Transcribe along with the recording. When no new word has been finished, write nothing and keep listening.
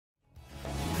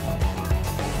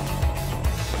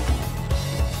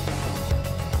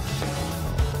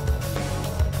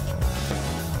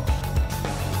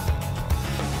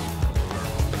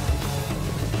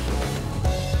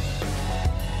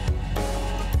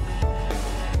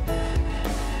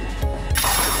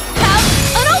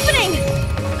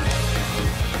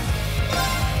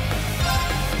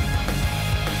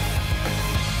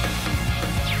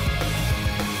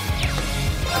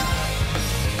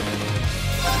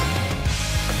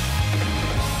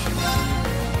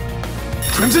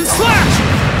Crimson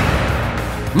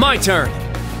Slash! My turn!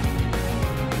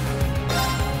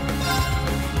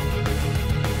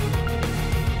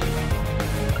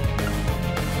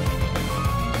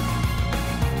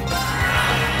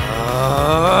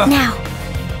 Now.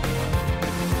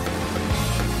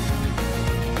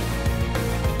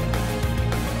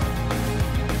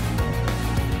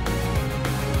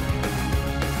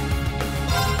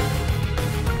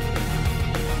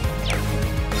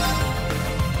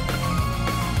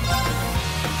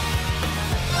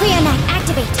 Clear-Knight,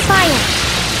 activate. Fire.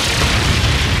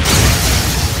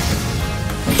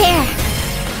 There.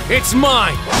 It's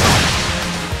mine!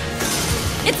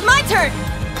 It's my turn!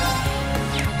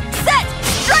 Set!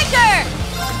 Striker!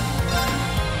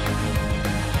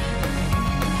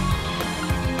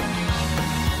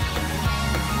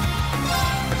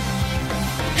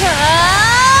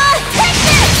 Take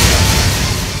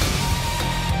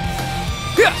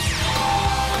this!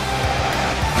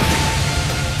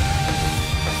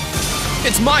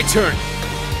 It's my turn!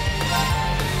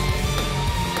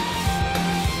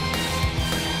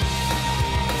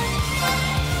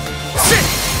 Sit!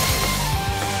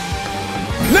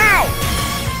 Now!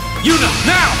 Juna,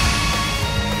 now!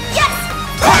 Yes!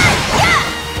 Yeah!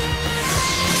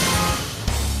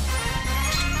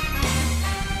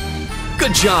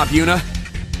 Good job, Juna.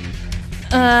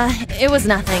 It was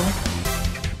nothing.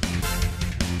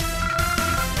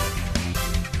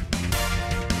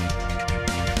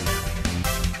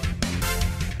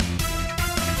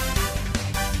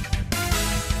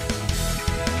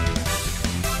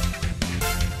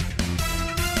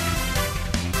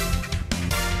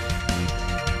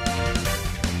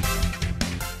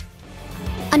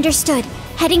 Understood.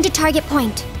 Heading to target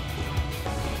point.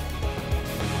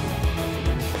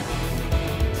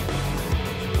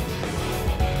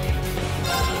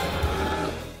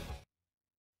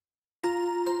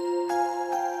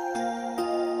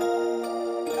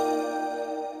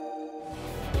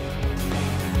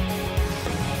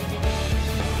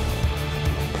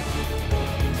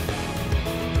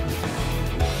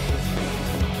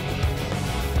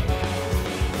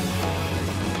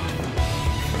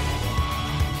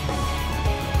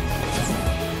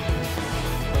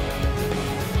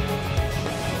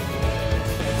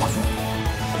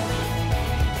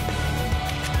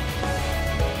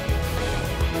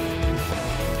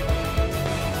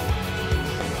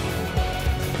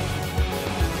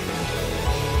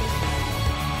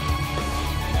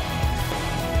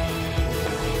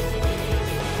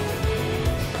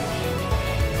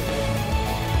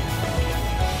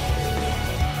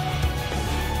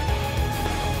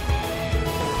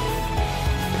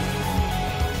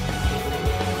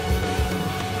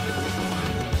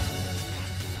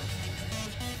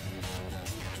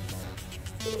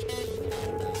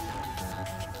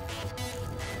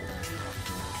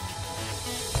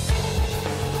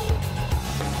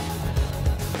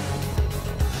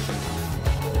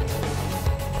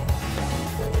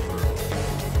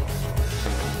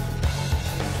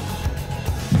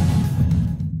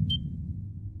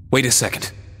 Wait a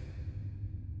second.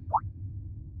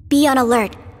 Be on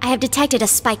alert. I have detected a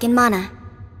spike in mana.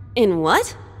 In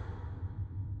what?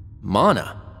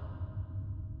 Mana?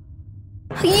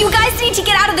 You guys need to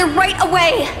get out of there right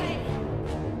away!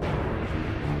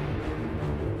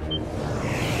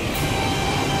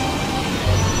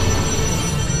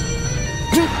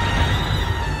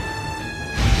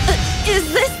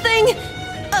 Is this thing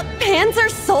a Panzer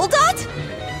Soldat?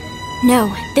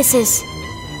 No, this is...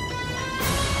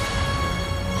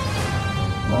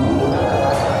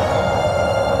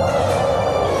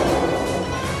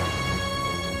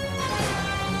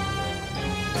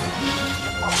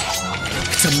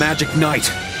 It's a magic knight.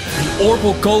 An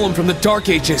orbital golem from the Dark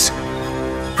Ages.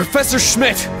 Professor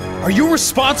Schmidt, are you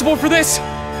responsible for this?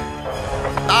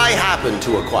 I happened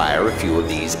to acquire a few of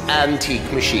these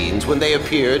antique machines when they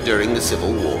appeared during the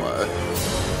Civil War.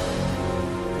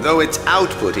 Though its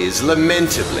output is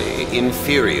lamentably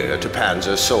inferior to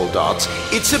Panzer Soldat's,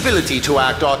 its ability to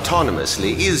act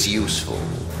autonomously is useful.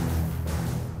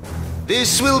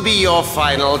 This will be your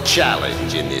final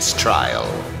challenge in this trial.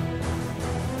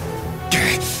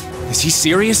 Is he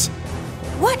serious?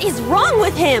 What is wrong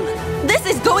with him? This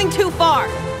is going too far!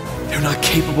 They're not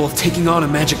capable of taking on a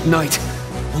magic knight.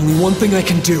 Only one thing I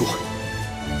can do.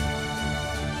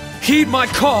 Heed my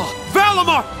call!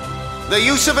 Valimar! The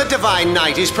use of a Divine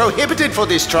Knight is prohibited for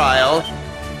this trial.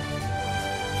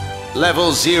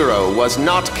 Level 0 was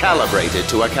not calibrated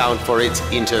to account for its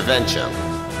intervention.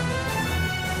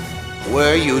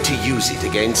 Were you to use it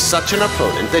against such an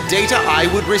opponent, the data I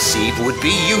would receive would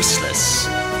be useless.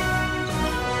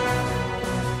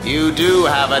 You do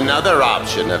have another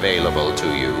option available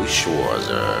to you,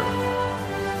 Schwarzer.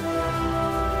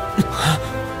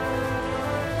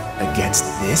 Against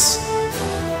this?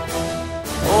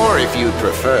 Or if you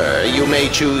prefer, you may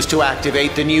choose to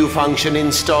activate the new function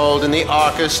installed in the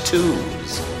Arcus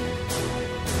 2s.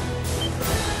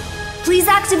 Please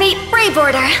activate Brave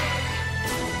Order.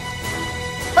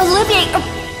 Olivier,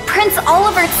 Prince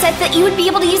Oliver said that you would be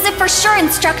able to use it for sure,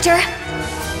 Instructor.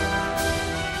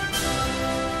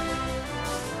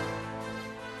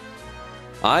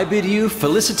 I bid you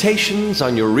felicitations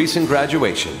on your recent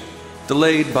graduation,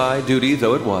 delayed by duty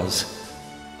though it was.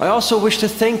 I also wish to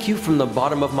thank you from the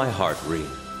bottom of my heart, Ree.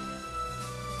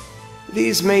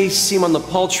 These may seem on the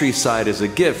paltry side as a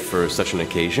gift for such an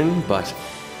occasion, but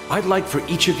I'd like for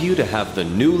each of you to have the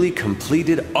newly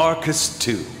completed Arcus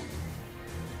 2.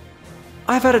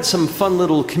 I've added some fun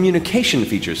little communication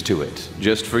features to it,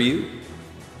 just for you.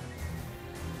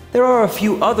 There are a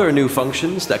few other new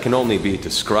functions that can only be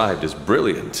described as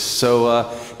brilliant, so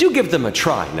do give them a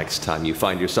try next time you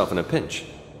find yourself in a pinch.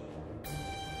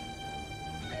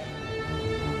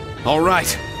 All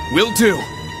right, will do.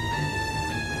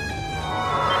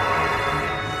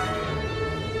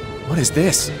 What is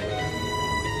this?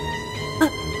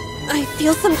 I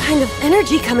feel some kind of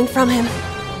energy coming from him.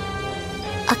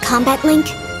 A combat link?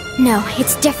 No,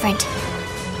 it's different.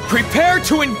 Prepare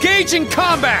to engage in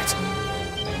combat!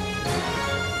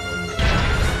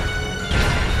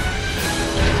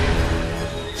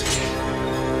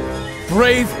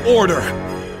 Brave Order.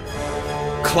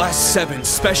 Class 7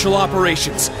 Special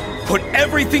Operations. Put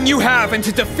everything you have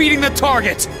into defeating the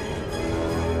target!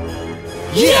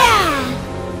 Yeah!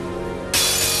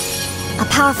 A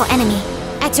powerful enemy.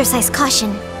 Exercise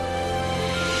caution.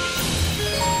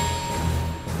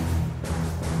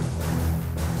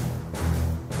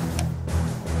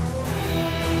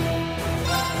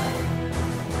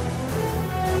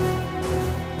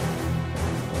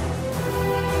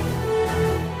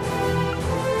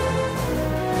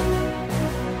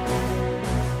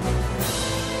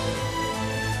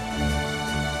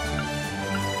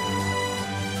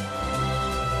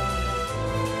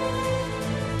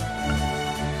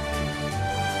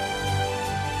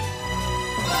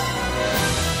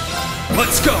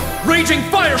 Let's go! Raging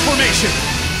Fire Formation!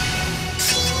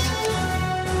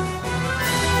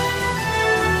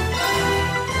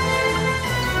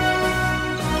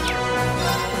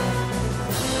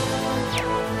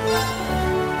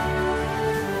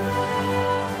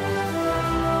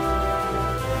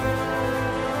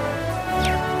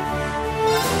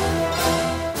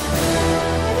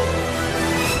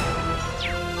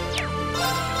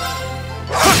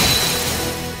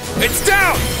 It's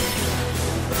down!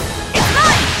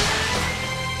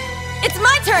 It's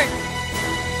my turn!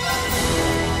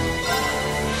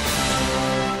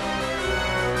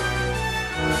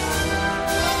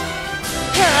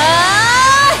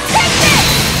 Take this!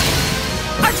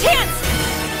 Our chance!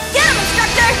 Get him,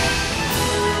 Instructor!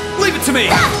 Leave it to me!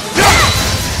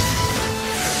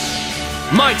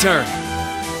 My turn!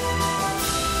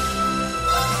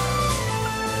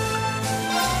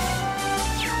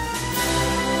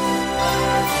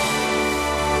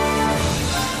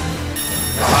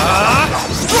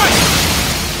 Strike!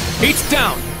 Heat's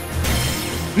down!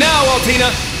 Now,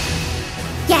 Altina!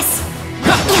 Yes!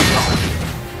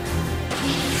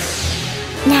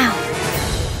 Now.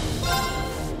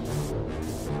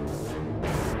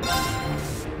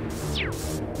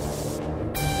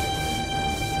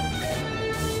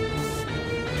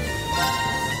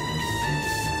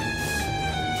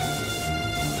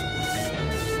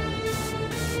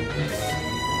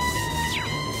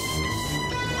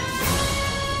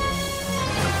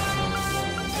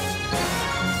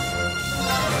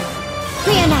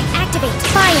 Cleonite, activate!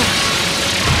 Fire!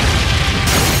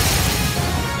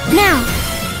 Now!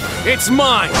 It's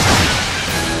mine!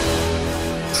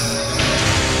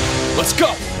 Let's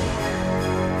go!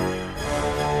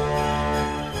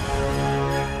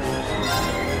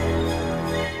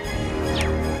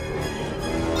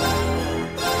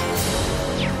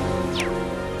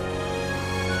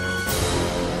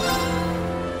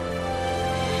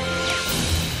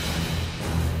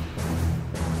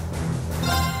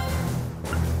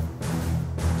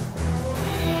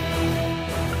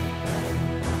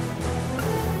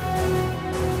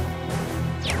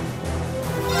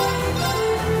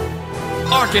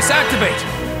 Arcus, activate!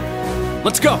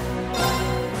 Let's go!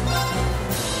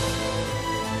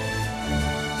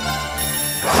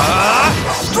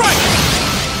 Strike!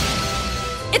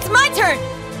 It's my turn!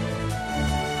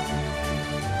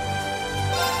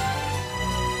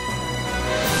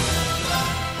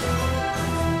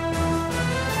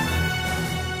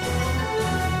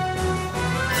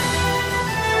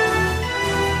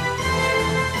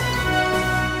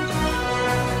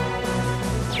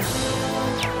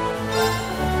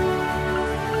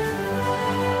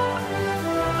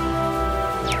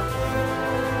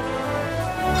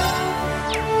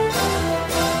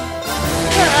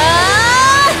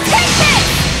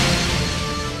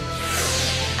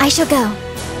 shall go.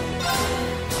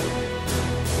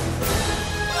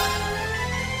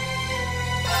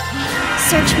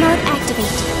 Search mode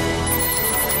activate.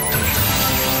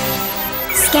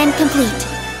 Scan complete.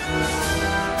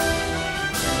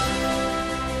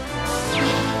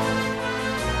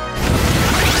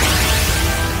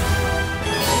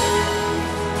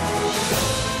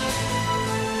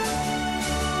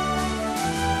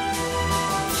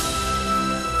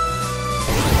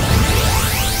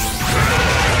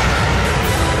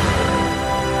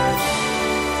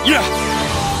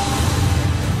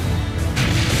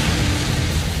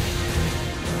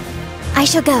 I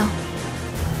shall go.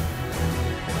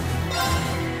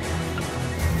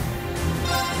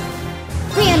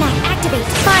 Rionet, activate.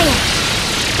 Fire.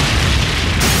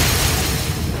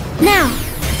 Now.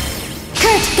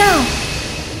 Kurt, go.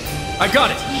 I got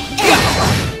it.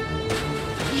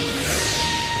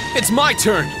 It's my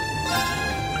turn.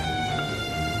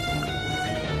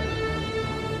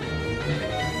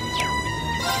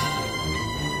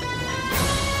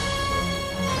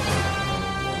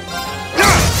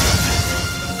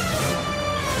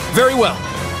 Very well.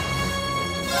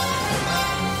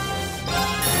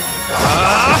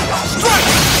 Strike!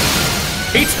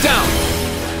 It's down.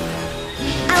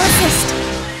 I'll assist.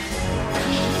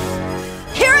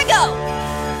 Here I go!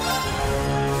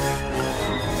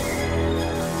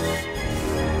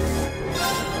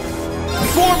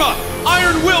 Form up!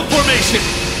 Iron Will formation!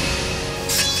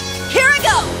 Here I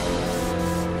go!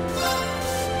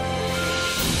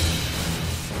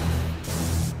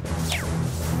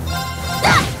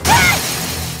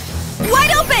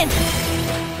 Wide open!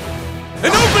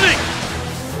 An opening!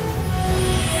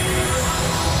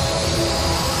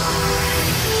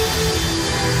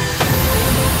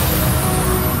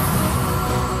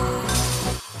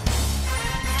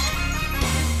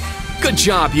 Good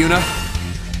job, Juna.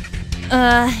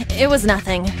 It was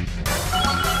nothing.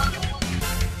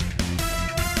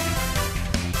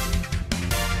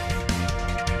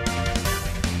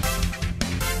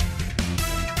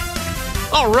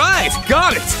 All right,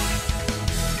 got it!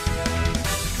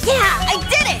 Yeah, I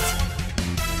did it!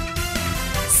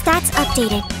 Stats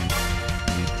updated.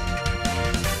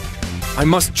 I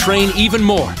must train even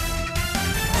more.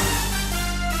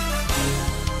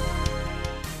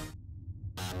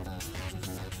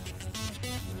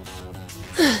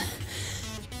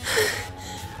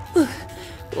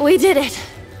 We did it.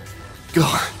 Go.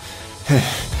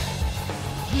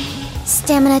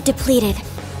 Stamina depleted.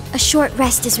 A short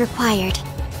rest is required.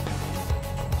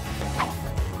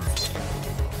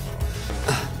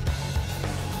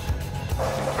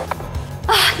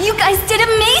 You guys did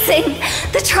amazing!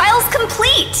 The trial's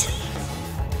complete!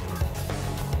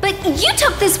 But you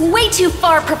took this way too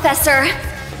far, Professor!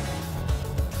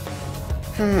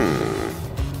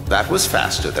 That was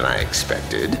faster than I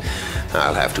expected.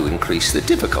 I'll have to increase the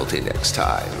difficulty next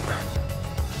time.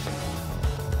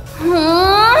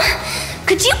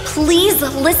 Could you please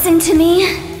listen to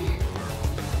me?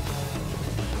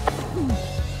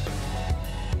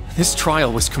 This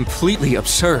trial was completely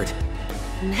absurd.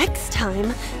 Next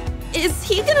time? Is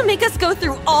he gonna make us go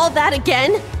through all that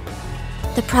again?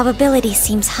 The probability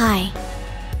seems high.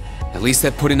 At least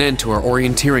that put an end to our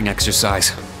orienteering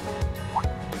exercise.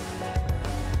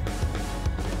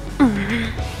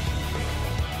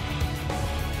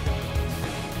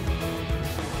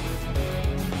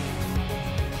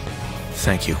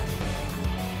 Thank you.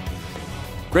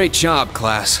 Great job,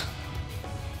 class.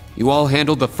 You all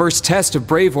handled the first test of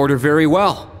Brave Order very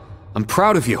well. I'm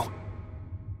proud of you.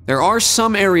 There are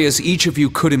some areas each of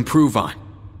you could improve on,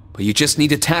 but you just need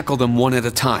to tackle them one at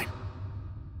a time.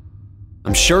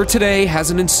 I'm sure today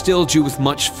hasn't instilled you with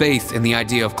much faith in the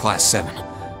idea of Class 7.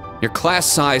 Your class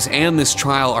size and this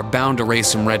trial are bound to raise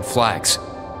some red flags.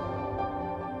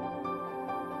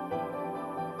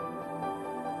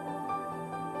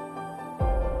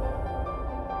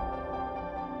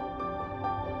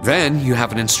 Then you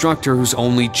have an instructor who's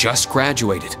only just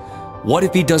graduated. What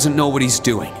if he doesn't know what he's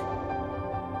doing?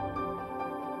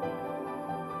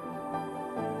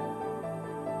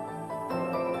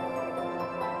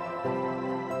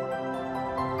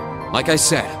 Like I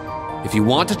said, if you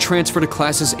want to transfer to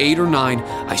classes 8 or 9,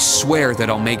 I swear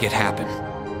that I'll make it happen.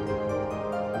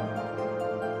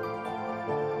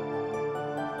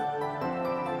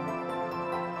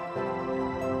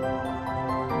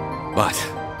 But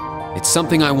it's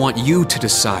something I want you to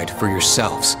decide for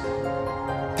yourselves.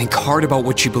 Think hard about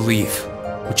what you believe,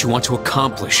 what you want to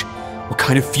accomplish, what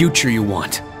kind of future you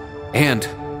want, and,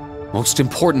 most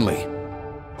importantly,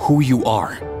 who you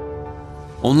are.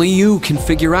 Only you can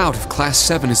figure out if Class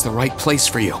 7 is the right place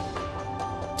for you.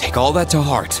 Take all that to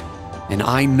heart, And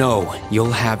I know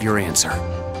you'll have your answer.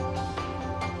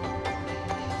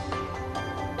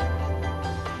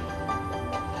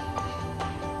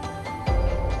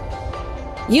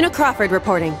 Juna Crawford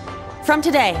reporting. From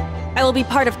today, I will be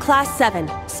part of Class 7,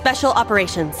 Special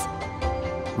Operations.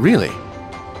 Really?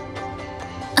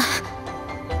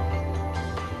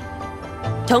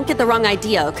 Don't get the wrong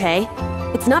idea, okay?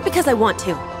 It's not because I want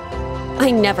to.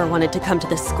 I never wanted to come to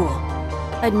this school.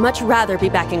 I'd much rather be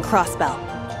back in Crossbell.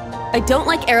 I don't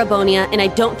like Erebonia, and I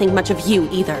don't think much of you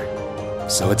either.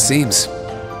 So it seems.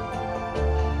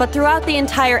 But throughout the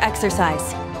entire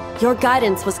exercise, your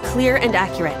guidance was clear and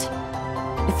accurate.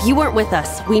 If you weren't with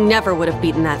us, we never would have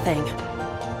beaten that thing.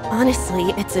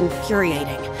 Honestly, it's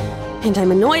infuriating. And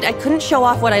I'm annoyed I couldn't show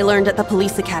off what I learned at the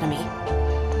police academy.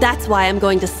 That's why I'm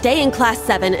going to stay in Class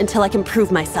 7 until I can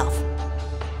prove myself.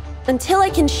 Until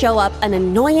I can show up an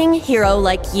annoying hero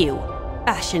like you,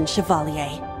 Ashen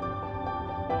Chevalier.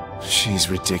 She's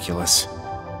ridiculous.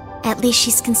 At least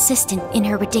she's consistent in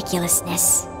her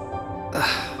ridiculousness.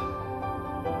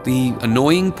 The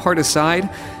annoying part aside,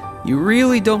 you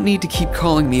really don't need to keep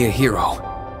calling me a hero.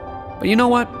 But you know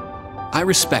what? I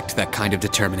respect that kind of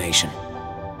determination.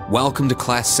 Welcome to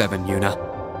Class 7, Juna.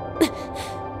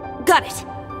 Got it.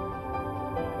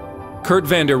 Kurt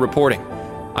Vander reporting.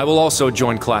 I will also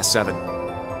join Class 7.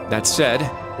 That said,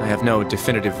 I have no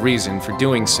definitive reason for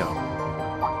doing so.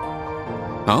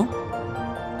 Oh?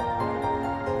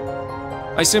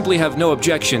 I simply have no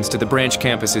objections to the branch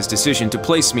campus's decision to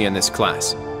place me in this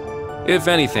class. If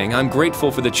anything, I'm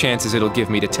grateful for the chances it'll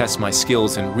give me to test my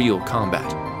skills in real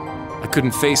combat. I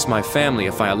couldn't face my family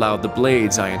if I allowed the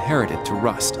blades I inherited to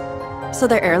rust. So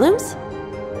they're heirlooms?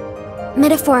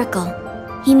 Metaphorical.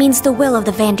 He means the will of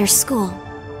the Vander school.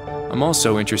 I'm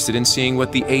also interested in seeing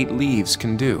what the 8 leaves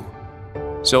can do.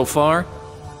 So far,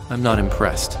 I'm not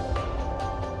impressed.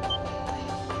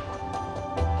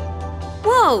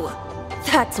 Whoa!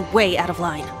 That's way out of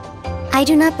line. I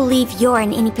do not believe you're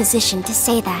in any position to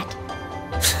say that.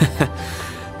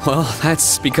 Well,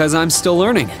 that's because I'm still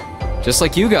learning. Just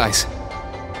like you guys.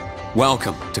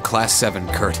 Welcome to Class 7,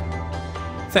 Kurt.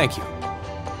 Thank you.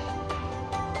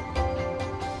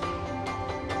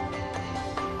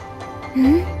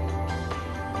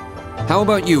 How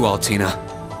about you, Altina?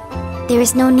 There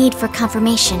is no need for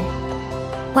confirmation.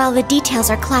 While the details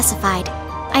are classified,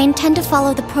 I intend to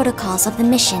follow the protocols of the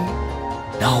mission.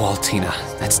 No, Altina,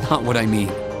 that's not what I mean.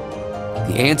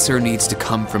 The answer needs to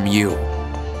come from you.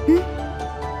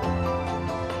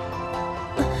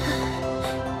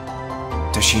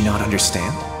 Does she not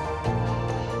understand?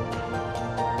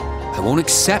 I won't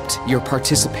accept your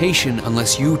participation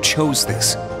unless you chose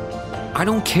this. I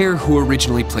don't care who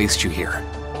originally placed you here,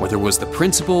 whether it was the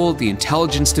principal, the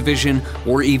intelligence division,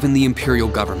 or even the imperial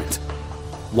government.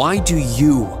 Why do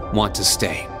you want to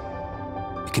stay?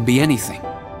 It can be anything.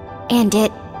 And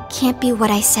it can't be what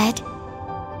I said.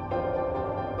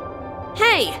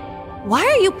 Hey! Why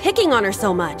are you picking on her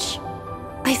so much?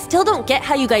 I still don't get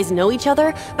how you guys know each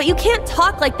other, but you can't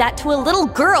talk like that to a little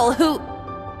girl who...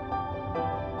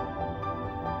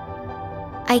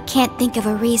 I can't think of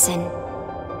a reason.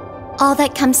 All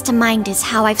that comes to mind is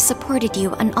how I've supported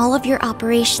you on all of your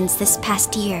operations this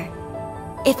past year.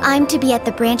 If I'm to be at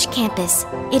the branch campus,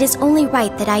 it is only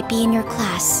right that I be in your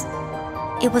class.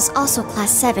 It was also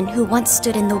Class 7 who once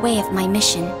stood in the way of my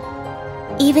mission.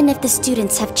 Even if the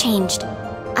students have changed,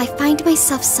 I find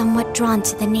myself somewhat drawn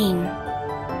to the name.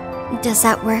 Does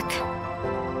that work?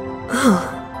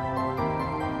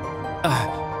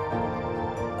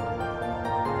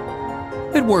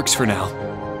 It works for now.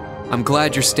 I'm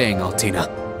glad you're staying, Altina.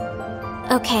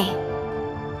 Okay.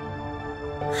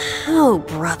 Oh,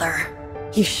 brother.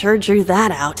 You sure drew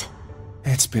that out.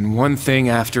 It's been one thing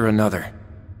after another.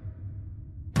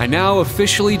 I now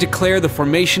officially declare the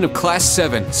formation of Class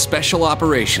 7 Special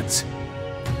Operations.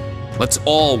 Let's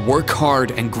all work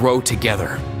hard and grow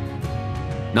together.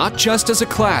 Not just as a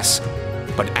class,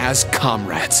 but as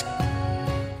comrades.